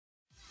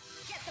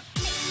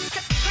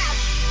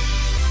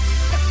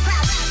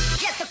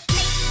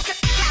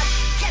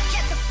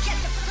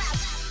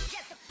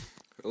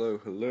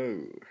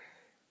Hello.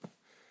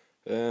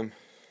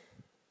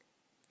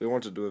 We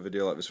wanted to do a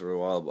video like this for a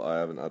while, but I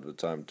haven't had the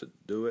time to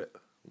do it.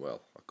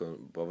 Well, I couldn't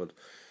be bothered.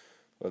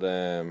 But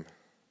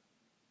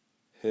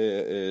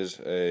here is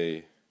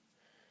a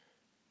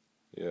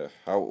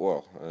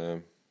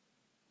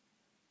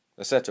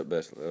setup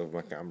basically of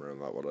my camera and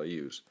what I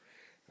use.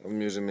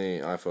 I'm using my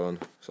iPhone,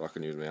 so I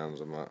can use my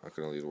hands on that. I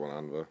can only use one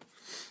hand though.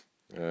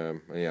 And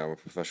yeah, I'm a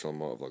professional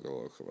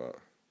motovlogger. Look at that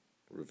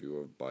review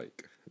of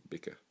bike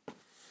bicker.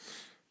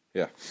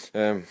 Yeah.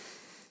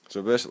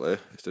 So basically,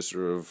 it's just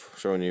sort of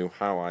showing you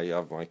how I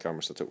have my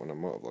camera set up when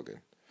I'm motovlogging.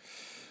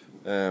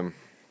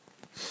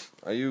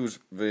 I use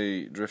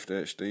the Drift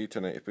HD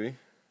 1080p.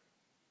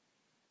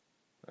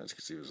 As you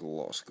can see, there's a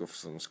lot of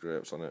scuffs and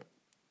scrapes on it,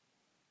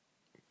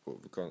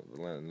 but the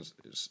lens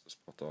is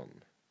spot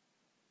on.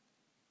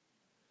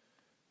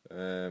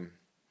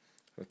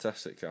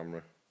 Fantastic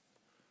camera,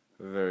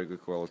 very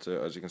good quality,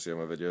 as you can see on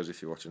my videos.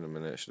 If you're watching them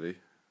in HD,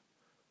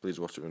 please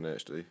watch them in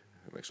HD.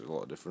 It makes a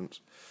lot of difference.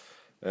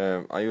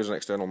 I use an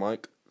external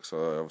mic, so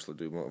I obviously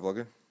do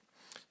motovlogging.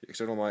 The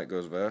external mic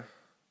goes there,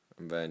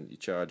 and then you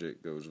charge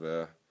it, goes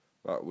there.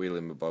 That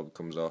wheeling bob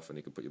comes off, and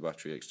you can put your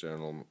battery,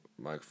 external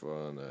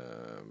microphone,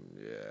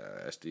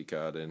 SD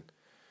card in.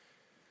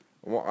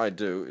 And what I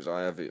do is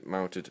I have it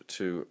mounted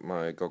to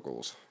my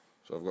goggles.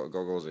 So I've got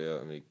goggles here,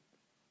 and the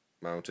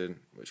mounting,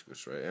 which goes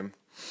straight in.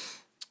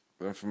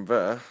 Then from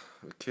there,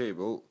 the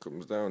cable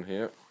comes down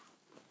here.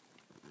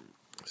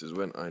 This is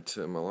when I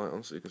turn my light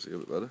on, so you can see a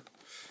bit better.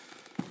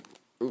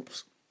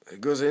 Oops,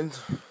 it goes in,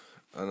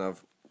 and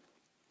I've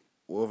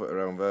wove it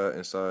around there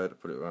inside,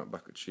 put it around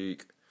back of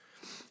cheek,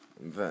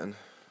 and then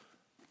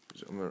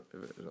is it on my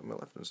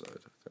left hand side?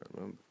 I can't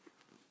remember.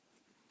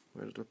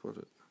 Where did I put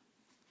it?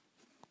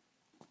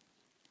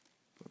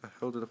 Where the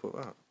hell did I put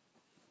that?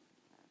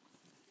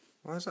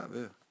 Why is that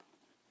there?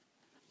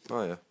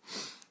 Oh yeah.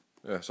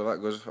 Yeah, so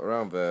that goes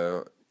around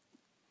there,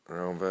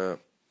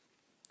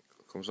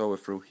 comes all the way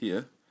through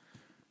here.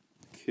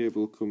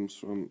 Cable comes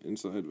from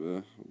inside there,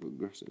 a bit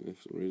aggressive for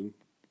some reason.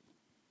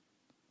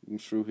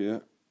 Comes through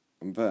here,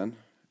 and then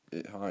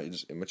it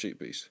hides in my cheek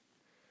piece.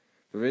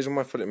 The reason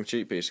why I put it in my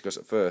cheek piece is because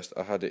at first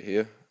I had it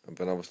here, and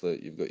then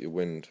obviously you've got your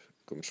wind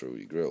come through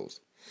your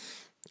grills,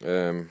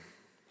 so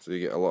you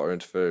get a lot of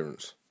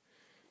interference.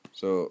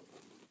 So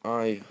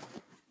I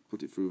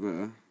put it through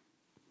there,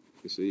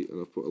 you see,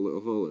 and I've put a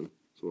little hole in.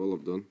 So all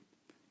I've done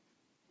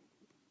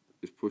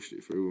is pushed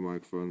it through the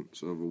microphone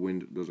so the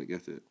wind doesn't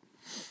get it.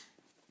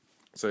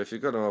 So if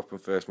you've got an open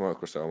face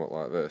motocross helmet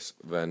like this,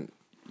 then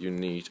you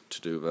need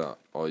to do that,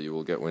 or you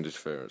will get wind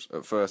interference.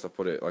 At first I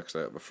put it, like I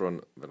say, at the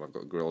front, then I've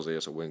got grills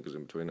here so wind goes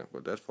in between it. I've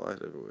got dead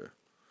flies everywhere.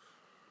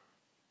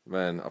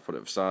 Then I put it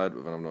at the side,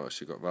 but then I've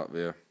noticed you got that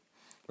there.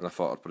 Then I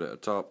thought I'd put it at the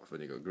top,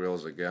 then you got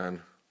grills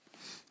again.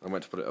 I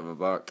went to put it at the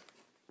back,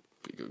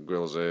 you got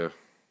grills here,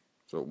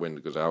 so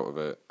wind goes out of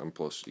it, and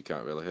plus you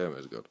can't really hear me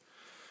as good.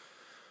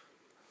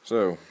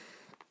 So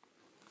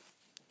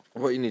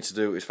what you need to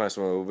do is find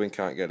somewhere where wind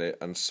can't get it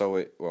and sew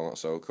it, well not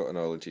sew, cut an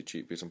hole into your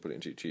cheek piece and put it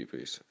into your cheek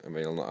piece. I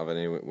mean, you'll not have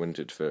any wind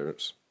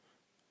interference,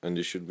 and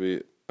you should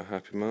be a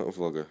happy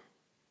motovlogger.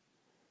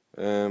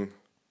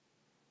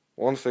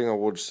 One thing I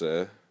would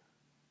say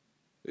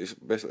is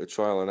basically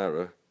trial and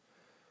error,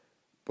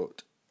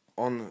 but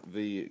on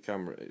the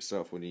camera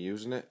itself when you're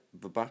using it,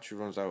 the battery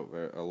runs out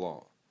very a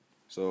lot.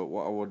 So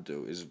what I would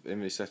do is,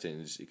 in the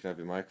settings, you can have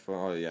your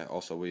microphone,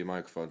 also with your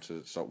microphone,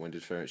 to stop wind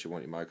interference, you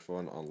want your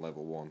microphone on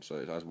level 1, so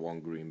it has one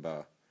green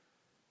bar.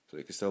 So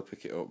you can still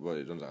pick it up, but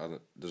it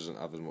doesn't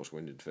have as much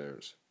wind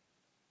interference.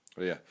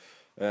 But yeah,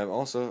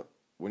 also,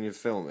 when you're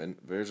filming,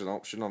 there is an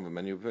option on the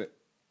menu bit,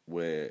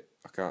 where,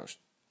 I can't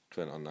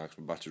turn it on now because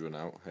my battery run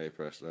out, hey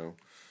presto.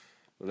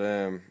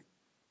 But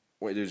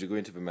what you do is you go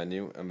into the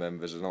menu, and then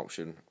there's an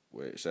option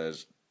where it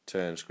says,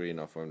 turn screen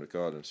off when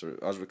recording. So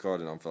I was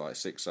recording on for like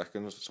 6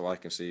 seconds, so I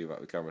can see that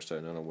the camera's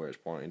turned on and where it's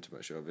pointing to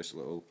make sure this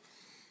little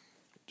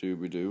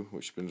doobie-doo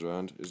which spins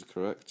around is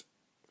correct,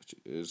 which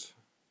it is.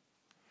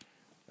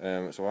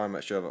 So I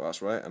make sure that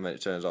that's right, and then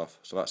it turns off,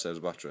 so that saves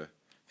battery.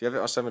 If you have it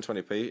on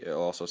 720p,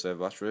 it'll also save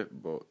battery,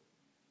 but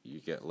you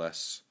get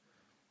less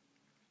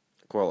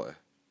quality.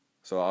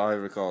 So I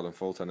record on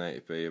full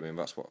 1080p, I mean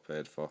that's what I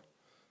paid for.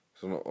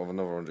 So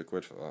another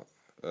 £100 for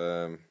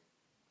that.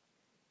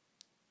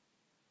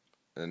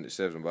 And it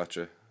saves on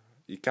battery.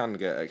 You can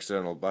get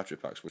external battery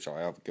packs, which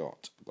I have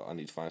got, but I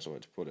need to find somewhere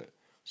to put it.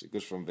 So it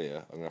goes from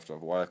there. I'm going to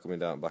have a wire coming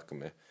down the back of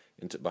me,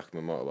 into the back of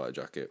my motorbike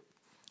jacket.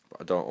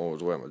 But I don't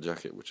always wear my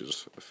jacket, which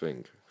is a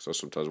thing, because I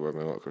sometimes wear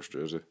my motocross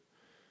jersey.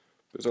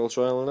 But it's all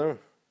trial and error.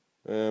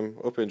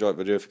 Hope you enjoyed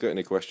the video. If you've got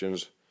any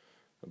questions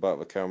about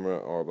the camera,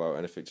 or about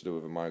anything to do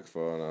with a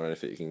microphone, or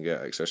anything you can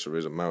get,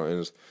 accessories and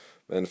mountings,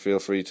 then feel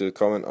free to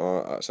comment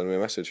or send me a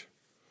message.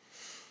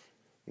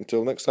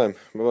 Until next time,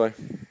 bye bye.